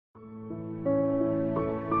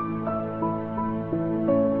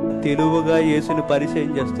తెలివిగా యేసుని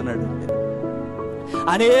పరిచయం చేస్తున్నాడు.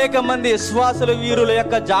 అనేక మంది విశ్వాసుల వీరుల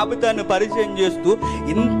యొక్క జాబితాను పరిచయం చేస్తూ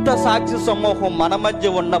ఇంత సాక్షి సమూహం మన మధ్య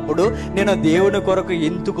ఉన్నప్పుడు నేను దేవుని కొరకు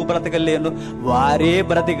ఎందుకు బ్రతకలేను? వారే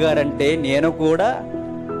బ్రతికారంటే నేను కూడా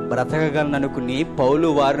బ్రతకగలను అనుకుని పౌలు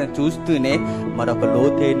వారిని చూస్తూనే మరొక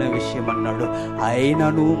లోతైన విషయం అన్నాడు.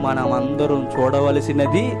 అయినను మనమందరం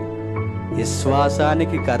చూడవలసినది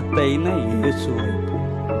విశ్వాసానికి కర్త అయిన యేసు వైపు.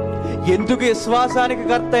 ఎందుకు విశ్వాసానికి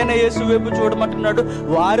కర్త అయిన యేసు వైపు చూడమంటున్నాడు?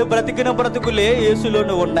 వారు బ్రతికిన బ్రతుకులే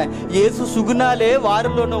యేసులోనూ ఉన్నాయి, యేసు సుగుణాలే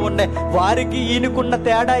వారిలోనూ ఉన్నాయి. వారికి ఈయనకున్న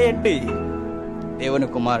తేడా ఏంటి? దేవుని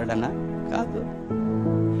కుమారుడనా? కాదు.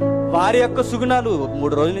 వారి యొక్క సుగుణాలు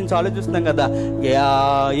 3 రోజుల నుంచి ఆలోచిస్తున్నాం కదా.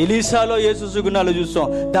 ఎలీషాలో యేసు సుగుణాలు చూస్తాం,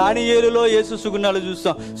 దానియేలులో యేసు సుగుణాలు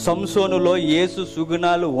చూస్తాం, సంసోనులో యేసు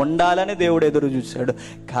సుగుణాలు ఉండాలని దేవుడు ఎదురు చూశాడు.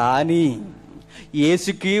 కానీ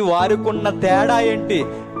యేసుకి వారికున్న తేడా ఏంటి?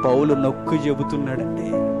 పౌలు నొక్కు చెబుతున్నాడండి.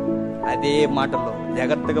 అదే మాటలో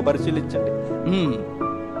జాగ్రత్తగా పరిశీలించండి.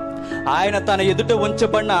 ఆయన తన ఎదుట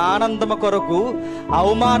ఉంచబడిన ఆనందము కొరకు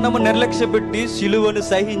అవమానము నిర్లక్ష్య పెట్టి సిలువను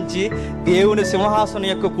సహించి దేవుని సింహాసనం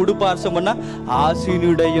యొక్క కుడిపార్శ్వమున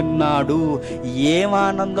ఆసీనుడై ఉన్నాడు. ఏం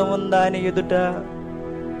ఆనందం ఉందా ఆయన ఎదుట?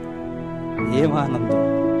 ఏం ఆనందం?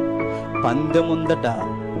 పందెం ఉందట.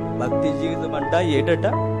 భక్తి జీవితం అంట ఏటట?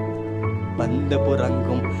 పందెపు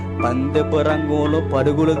రంగం. పందెపు రంగంలో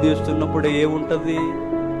పరుగులు తీస్తున్నప్పుడు ఏముంటది?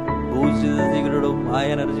 దిగుడు ఆ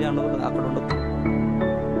ఎనర్జీ ఉండదు, అక్కడ ఉండదు.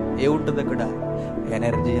 ఏముంటది అక్కడ?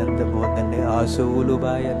 ఎనర్జీ ఎంత పోతుందండి? అసువులు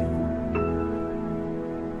బాయాలి.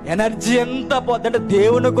 ఎనర్జీ ఎంత పోతుందంటే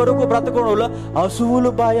దేవుని కొరకు బ్రతకడంలో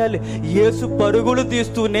అసువులు బాయాలి. యేసు పరుగులు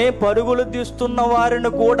తీస్తున్న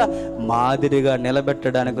వారిని కూడా మాదిరిగా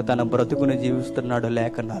నిలబెట్టడానికి తన బ్రతుకుని జీవిస్తున్నాడు.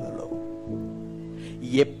 లేఖనాలలో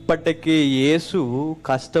ఎప్పటికీ యేసు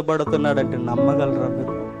కష్టపడుతున్నాడంటే నమ్మగలరా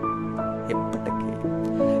మీరు?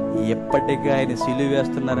 ఎప్పటికీ ఆయన సిలువ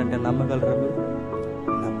వేస్తున్నారంటే నమ్మగలరా మీరు?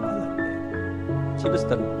 నమ్మాలంటే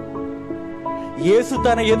చూపిస్తాను. యేసు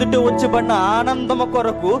తన ఎదుట ఉంచబడిన ఆనందము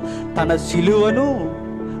కొరకు తన సిలువను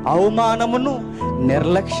అవమానమును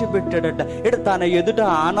నిర్లక్ష్య పెట్టాడట. ఇటు తన ఎదుట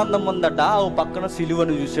ఆనందం ఉందట, ఆ పక్కన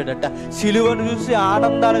సిలువను చూశాడట. సిలువను చూసి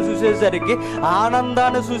ఆనందాన్ని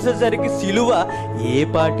చూసేసరికి సిలువ ఏ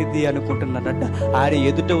పాటిది అనుకుంటున్నాడట. ఆయన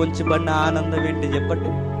ఎదుట ఉంచబడిన ఆనందం ఏంటి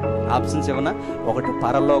చెప్పండి? ఆప్షన్స్ ఏమన్నా? 1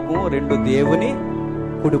 పరలోకం, 2 దేవుని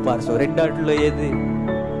కుడిపార్శ్వం. 2 ఏది?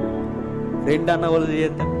 2 అన్నవాళ్ళు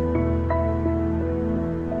చేయొద్దండి.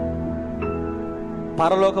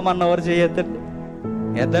 పరలోకం అన్నవారు చేయొద్దండి.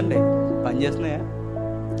 ఎద్దండి. పని చేస్తున్నాయా?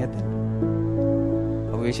 ఎద్దండి.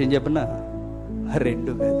 ఒక విషయం చెప్పినా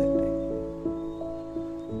 2 కాదండి.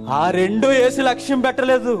 ఆ 2 యేసు లక్ష్యం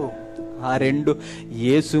పెట్టలేదు. ఆ 2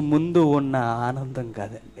 యేసు ముందు ఉన్న ఆనందం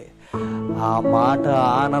కాదండి. ఆ మాట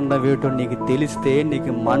ఆనందం ఏటో నీకు తెలిస్తే,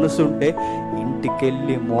 నీకు మనసుంటే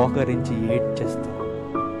ఇంటికెళ్ళి మోకరించి ఏడ్చేస్తావు.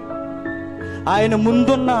 ఆయన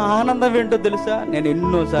ముందున్న ఆనందం ఏంటో తెలుసా? నేను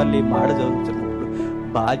ఎన్నోసార్లు ఈ మాట చదువుతున్నప్పుడు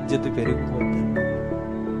బాధ్యత పెరిగిపోతుంది.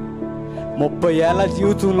 30 ఏళ్ల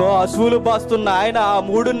జీవితంలో అసూలు బాస్తున్న ఆయన ఆ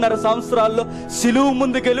 3.5 సంవత్సరాల్లో సిలువ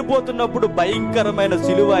ముందుకు వెళ్ళిపోతున్నప్పుడు, భయంకరమైన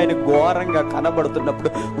సిలువ ఆయన ఘోరంగా కనబడుతున్నప్పుడు,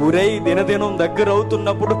 ఉరై దినదినం దగ్గర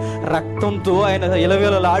అవుతున్నప్పుడు, రక్తంతో ఆయన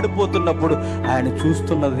ఇలవేలలాడిపోతున్నప్పుడు ఆయన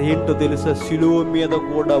చూస్తున్నది ఏంటో తెలుసా? సిలువ మీద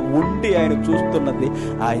కూడా ఉండి ఆయన చూస్తున్నది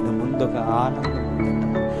ఆయన ముందు ఒక ఆనందం.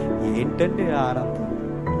 ఏంటంటే ఆనందం?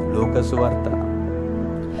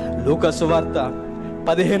 లూకాసువార్త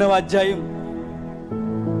 15వ అధ్యాయం.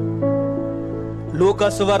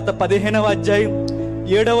 లూకాసువార్త 15వ అధ్యాయం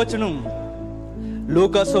 7వ వచనం.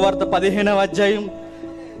 లూకాసువార్త 15వ అధ్యాయం.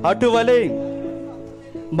 అటువలే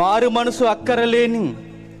మారు మనసు అక్కరలేని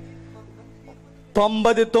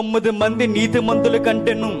 99 మంది నీతిమంతుల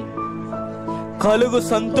కంటేను కలుగు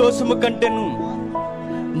సంతోషము కంటేను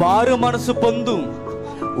మారు మనసు పొందు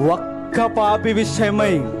ఒక్క పాపి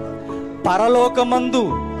విషయమై పరలోకమందు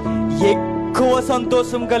ఎక్కువ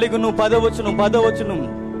సంతోషం కలిగును. 10వ వచనం.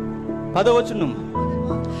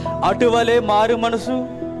 అటువలే మారు మనసు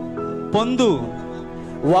పొందు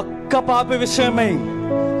ఒక్క పాపి విషయమై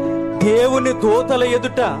దేవుని దూతల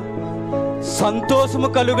ఎదుట సంతోషము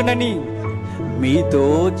కలుగునని మీతో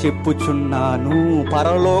చెప్పుచున్నాను.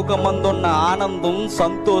 పరలోకమందున్న ఆనందం,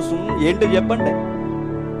 సంతోషం ఏంటో చెప్పండి?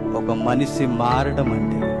 ఒక మనిషి మారడం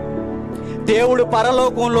అండి. దేవుడు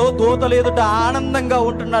పరలోకంలో దూతల ఎదుట ఆనందంగా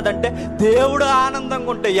ఉంటున్నాడంటే, దేవుడు ఆనందంగా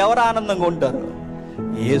ఉంటే ఎవరు ఆనందంగా ఉంటారు?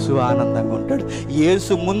 యేసు ఆనందంగా ఉంటాడు.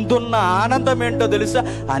 యేసు ముందున్న ఆనందం ఏంటో తెలుసా?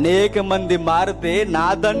 అనేక మంది మారితే నా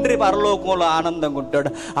తండ్రి పరలోకంలో ఆనందంగా ఉంటాడు.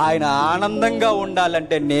 ఆయన ఆనందంగా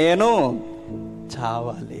ఉండాలంటే నేను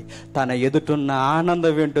చావాలి. తన ఎదుటున్న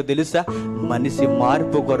ఆనందం ఏంటో తెలుసా? మనిషి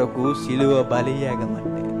మార్పు కొరకు సిలువ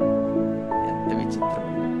బలియాగమంటే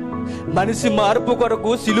మనిషి మార్పు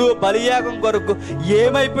కొరకు, సిలువ బలియాగం కొరకు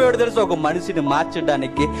ఏమైపోయాడు తెలుసు? ఒక మనిషిని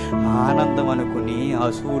మార్చడానికి ఆనందం అనుకుని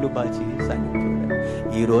అసూలు బాచి చనిపోయాడు.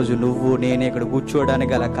 ఈరోజు నువ్వు నేను ఇక్కడ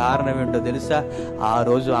కూర్చోవడానికి గల కారణం ఏంటో తెలుసా? ఆ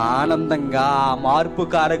రోజు ఆనందంగా ఆ మార్పు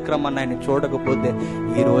కార్యక్రమాన్ని ఆయన చూడకపోతే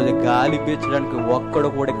ఈరోజు గాలి పీల్చడానికి ఒక్కడు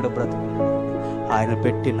కూడా ఇక్కడ బ్రతుకున్నాడు. ఆయన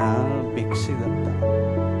పెట్టిన భిక్ష ఇదంతా.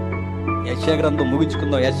 యెషయా గ్రంథం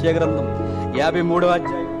ముగించుకుందాం. యెషయా గ్రంథం 53వ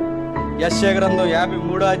అధ్యాయం. యెషయా గ్రంథం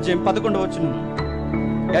 53వ అధ్యాయం 11వ వచనం.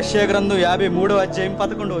 యెషయా గ్రంథం 53వ అధ్యాయం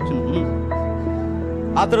 11వ వచనం.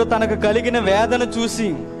 అతడు తనకు కలిగిన వేదన చూసి,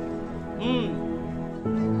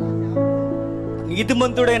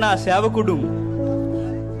 నీతిమంతుడైన ఆ సేవకుడు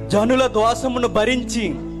జనుల దోషమును భరించి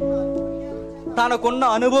తనకున్న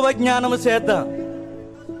అనుభవ జ్ఞానము చేత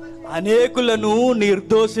అనేకులను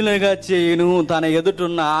నిర్దోషులుగా చేయను. తన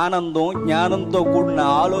ఎదుటున్న ఆనందం, జ్ఞానంతో కూడిన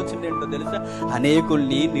ఆలోచన ఏంటో తెలుసా?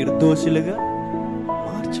 అనేకుల్ని నిర్దోషులుగా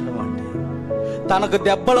మార్చడం అంటే. తనకు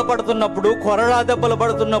దెబ్బలు పడుతున్నప్పుడు, కొరడా దెబ్బలు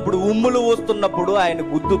పడుతున్నప్పుడు, ఉమ్ములు వస్తున్నప్పుడు, ఆయన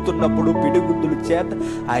గుద్దుతున్నప్పుడు, పిడిగుద్దుల చేత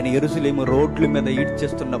ఆయన యెరూషలేము రోడ్ల మీద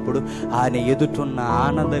ఈడ్చేస్తున్నప్పుడు ఆయన ఎదుటున్న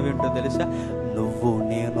ఆనందం ఏంటో తెలుసా? నువ్వు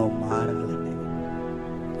నేను మారాలని.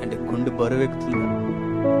 అంటే గుండె బరువెక్కుతుంది.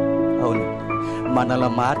 అవును, మనల్ని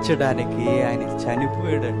మార్చడానికి ఆయన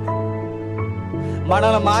చనిపోయాడండి.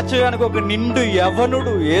 మనల్ని మార్చడానికి ఒక నిండు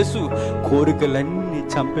యవ్వనుడు యేసు కోరికలన్నీ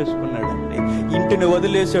చంపేసుకున్నాడండి. ఇంటిని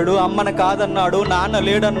వదిలేశాడు, అమ్మని కాదన్నాడు, నాన్న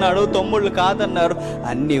లేడన్నాడు, తమ్ముళ్ళు కాదన్నారు,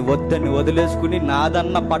 అన్ని వద్దని వదిలేసుకుని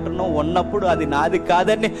నాదన్న పట్టణం ఉన్నప్పుడు అది నాది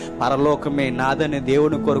కాదని, పరలోకమే నాదని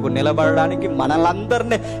దేవుని కొరకు నిలబడడానికి,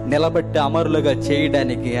 మనలందరినీ నిలబెట్టి అమరులుగా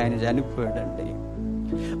చేయడానికి ఆయన చనిపోయాడండి.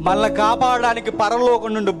 మనల్ని కాపాడడానికి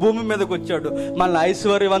పరలోకం నుండి భూమి మీదకి వచ్చాడు. మనల్ని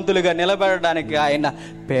ఐశ్వర్యవంతులుగా నిలబెట్టడానికి ఆయన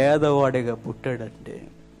పేదవాడిగా పుట్టాడండి.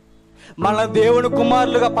 మన దేవుని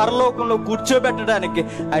కుమారులుగా పరలోకంలో కూర్చోబెట్టడానికి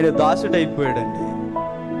ఆయన దాసుడైపోయాడండి.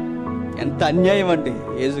 ఎంత అన్యాయం అండి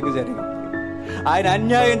యేసుకు జరిగింది. ఆయన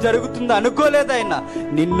అన్యాయం జరుగుతుంది అనుకోలేదు. ఆయన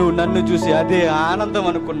నిన్ను నన్ను చూసి అదే ఆనందం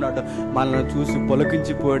అనుకున్నాడు. మనల్ని చూసి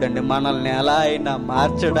పొలకించిపోయాడండి. మనల్ని ఎలా అయినా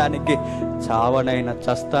మార్చడానికి చావనైనా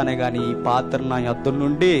చస్తానే కానీ ఈ పాత్ర నా యొద్ద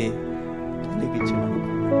నుండి తొలగించాడు.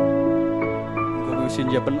 ఇంకొక విషయం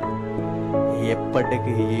చెప్పన్నా,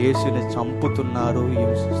 ఎప్పటికీ యేసుని చంపుతున్నారు,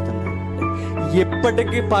 హింసిస్తున్నారు.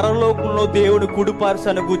 ఎప్పటికీ పరలోకంలో దేవుని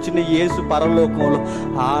కుడిపార్శ్వాన కూర్చుని యేసు పరలోకంలో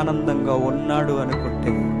ఆనందంగా ఉన్నాడు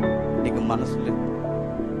అనుకుంటే నీకు మనసు లేదు.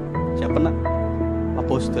 చెప్పనా?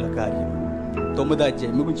 అపోస్తుల కార్యం 9వ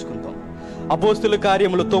అధ్యాయం ముగించుకుందాం. అపోస్తుల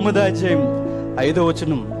కార్యములు 9వ అధ్యాయం 5వ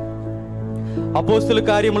వచనం. అపోస్తుల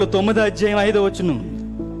కార్యములు 9వ అధ్యాయం 5వ వచనం.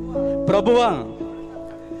 ప్రభువా,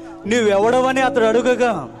 నువ్వెవడవని అతడు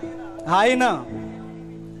అడుగగా ఆయన,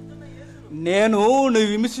 నేను నువ్వు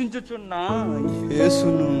విమర్శించుచున్న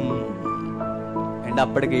యేసును. అండ్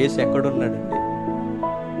అప్పటికి యేసు ఎక్కడున్నాడండి?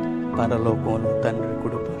 పరలోకంలో తండ్రి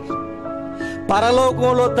కుడిపార్శ్వ.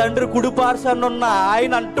 పరలోకంలో తండ్రి కుడిపార్శ్వానున్న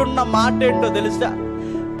ఆయన అంటున్న మాట ఏంటో తెలుసా?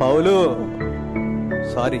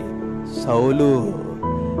 సౌలు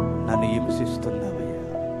నన్ను హింసిస్తున్నావయ్యా.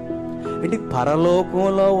 అంటే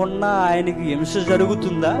పరలోకంలో ఉన్న ఆయనకి హింస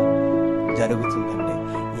జరుగుతుందా? జరుగుతుందండి.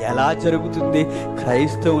 ఎలా జరుగుతుంది?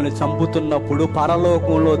 క్రైస్తవుని చంపుతున్నప్పుడు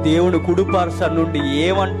పరలోకంలో దేవుని కుడిపార్శ్వం నుండి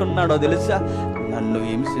ఏమంటున్నాడో తెలుసా? నన్ను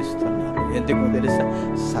హింసిస్తున్నారు. ఎందుకో తెలుసా?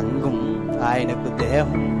 సంఘం ఆయనకు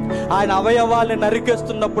దేహం. ఆయన అవయవాల్ని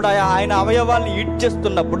నరికేస్తున్నప్పుడు, ఆయన అవయవాల్ని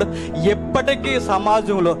ఇడ్చేస్తున్నప్పుడు ఎప్పటికీ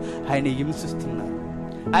సమాజంలో ఆయన హింసిస్తున్నారు,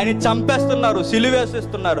 ఆయన చంపేస్తున్నారు,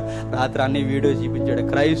 సిలువేసేస్తున్నారు. రాత్రి అన్ని వీడియో చూపించాడు.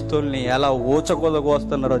 క్రైస్తవుల్ని ఎలా ఊచకొద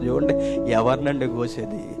కోస్తున్నారో చూడండి. ఎవరినండి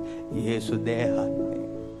కోసేది? యేసు దేహాన్ని,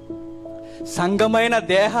 సంఘమైన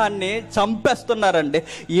దేహాన్ని చంపేస్తున్నారండి.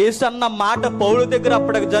 యేసన్న మాట పౌలు దగ్గర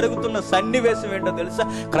అప్పటికి జరుగుతున్న సన్నివేశం ఏంటో తెలుసా?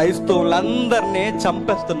 క్రైస్తవులందరినీ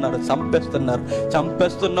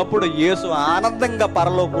చంపేస్తున్నప్పుడు యేసు ఆనందంగా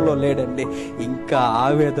పరలోకంలో లేడండి, ఇంకా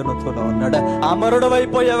ఆవేదనతోనే ఉన్నాడు. అమరుడు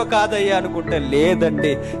అయిపోయావు కాదయ్యా అనుకుంటే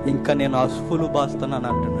లేదండి, ఇంకా నేను అసువులు బాస్తున్నాను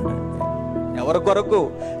అంటున్నాడండి. ఎవరి కొరకు?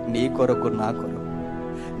 నీ కొరకు, నా కొరకు.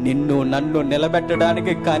 నిన్ను నన్ను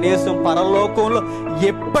నిలబెట్టడానికి కనీసం పరలోకంలో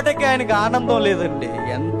ఎప్పటికీ ఆయనకి ఆనందం లేదండి.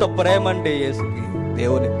 ఎంత ప్రేమ అండి యేసుకి,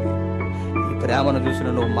 దేవునికి. ఈ ప్రేమను చూసిన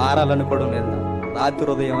నువ్వు మారాలనుకోవడం లేదా? రాత్రి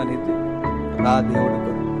హృదయం అనేది రా దేవుడి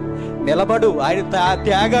కొరకు నిలబడు. ఆయన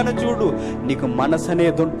త్యాగాన్ని చూడు. నీకు మనసు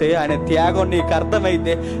అనేది ఉంటే, ఆయన త్యాగం నీకు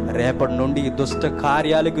అర్థమైతే రేపటి నుండి ఈ దుష్ట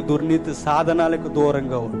కార్యాలకు, దుర్నీతి సాధనాలకు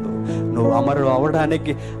దూరంగా ఉండు. నువ్వు అమరుడు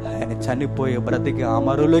అవడానికి ఆయన చనిపోయి బ్రతికి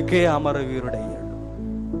అమరులకే అమరవీరుడయ్యాడు.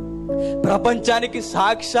 ప్రపంచానికి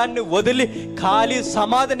సాక్ష్యాన్ని వదిలి ఖాళీ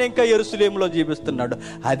సమాధిని ఇంకా యెరూషలేములో జీవిస్తున్నాడు.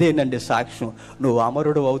 అదేనండి సాక్ష్యం. నువ్వు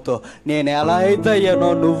అమరుడు అవుతావు. నేను ఎలా అయితే అయ్యానో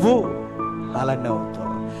నువ్వు అలానే అవుతావు.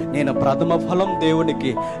 నేను ప్రథమ ఫలం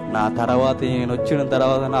దేవునికి, నా తర్వాత నేను వచ్చిన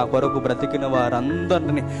తర్వాత నా కొరకు బ్రతికిన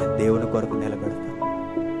వారందరినీ దేవుని కొరకు నిలబెడతాను.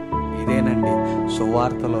 ఇదేనండి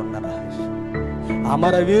సువార్తలో ఉన్న రహస్యం.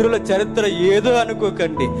 అమరవీరుల చరిత్ర ఏదో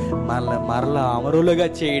అనుకోకండి, మరలా అమరులుగా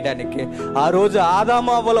చేయడానికి, ఆ రోజు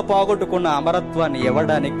ఆదాము అవ్వలు పోగొట్టుకున్న అమరత్వాన్ని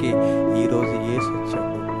ఇవ్వడానికి ఈరోజు యేసు వచ్చాడు.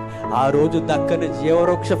 ఆ రోజు దక్కని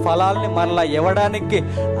జీవవృక్ష ఫలాల్ని మనలా ఇవ్వడానికి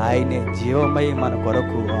ఆయనే జీవమై మన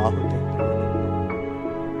కొరకు ఆహుతి.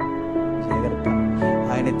 జాగ్రత్త,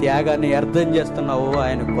 ఆయన త్యాగాన్ని అర్థం చేస్తున్నావు.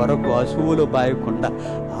 ఆయన కొరకు అసువులు బాయకుండా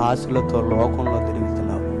ఆశలతో లోకంలో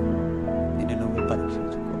తిరుగుతున్నావు. నిన్ను నువ్వు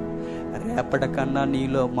పరీక్షించుకో. రేపటికన్నా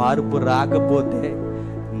నీలో మార్పు రాకపోతే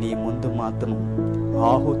నీ ముందు మాత్రం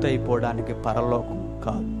ఆహుతైపోవడానికి పరలోకం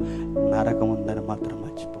కాదు, నరకం ఉందని మాత్రం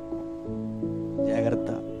మర్చిపోకు. జాగ్రత్త,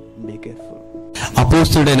 బీ కేర్ఫుల్.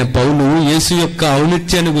 అపోస్తుడైన పౌలు యేసు యొక్క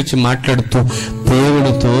ఔన్నత్యాన్ని గురించి మాట్లాడుతూ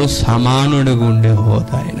దేవుడితో సమానుడిగా ఉండే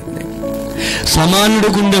హోదా ఆయనది.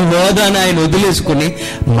 సమానుడిగా ఉండే హోదాని ఆయన వదిలేసుకుని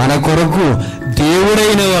మన కొరకు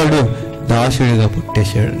దేవుడైన వాడు దాసుడిగా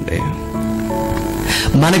పుట్టేశాడండి.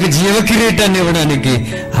 మనకి జీవ కిరీటాన్ని ఇవ్వడానికి,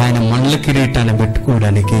 ఆయన మండల కిరీటాన్ని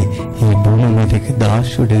పెట్టుకోవడానికి ఈ భూమి మీదకి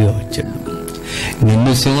దాసుడిగా వచ్చాడు.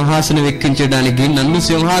 నిన్ను సింహాసనం ఎక్కించడానికి, నన్ను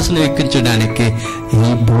సింహాసనం ఎక్కించడానికి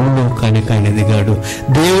ఈ భూలోకానికి ఆయన దిగాడు.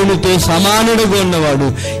 దేవునితో సమానుడుగా ఉన్నవాడు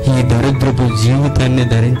ఈ దరిద్రపు జీవితాన్ని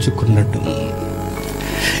ధరించుకున్నట్టు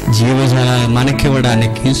జీవజల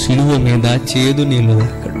మనకివ్వడానికి సిలువ మీద చేదు నీళ్లు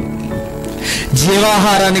తాకడు.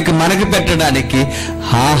 జీవాహారానికి మనకి పెట్టడానికి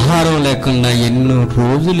ఆహారం లేకుండా ఎన్నో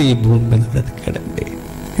రోజులు ఈ భూమి మీద బ్రతికాడండి.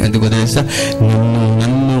 ఎందుకు తెలుసా?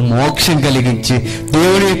 నన్ను మోక్షం కలిగించి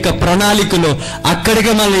దేవుడి యొక్క ప్రణాళికలో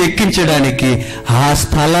అక్కడికి మనం ఎక్కించడానికి ఆ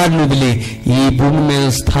స్థలాన్ని వదిలి ఈ భూమి మీద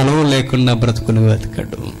స్థలం లేకుండా బ్రతుకుని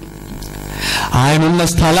బ్రతికాడు. ఆయన ఉన్న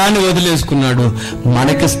స్థలాన్ని వదిలేసుకున్నాడు.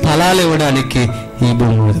 మనకి స్థలాలు ఇవ్వడానికి ఈ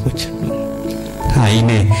భూమి మీదకి వచ్చాడు.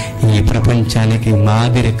 ఆయనే ఈ ప్రపంచానికి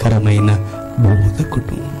మాదిరికరమైన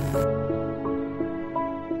బోధకుడు.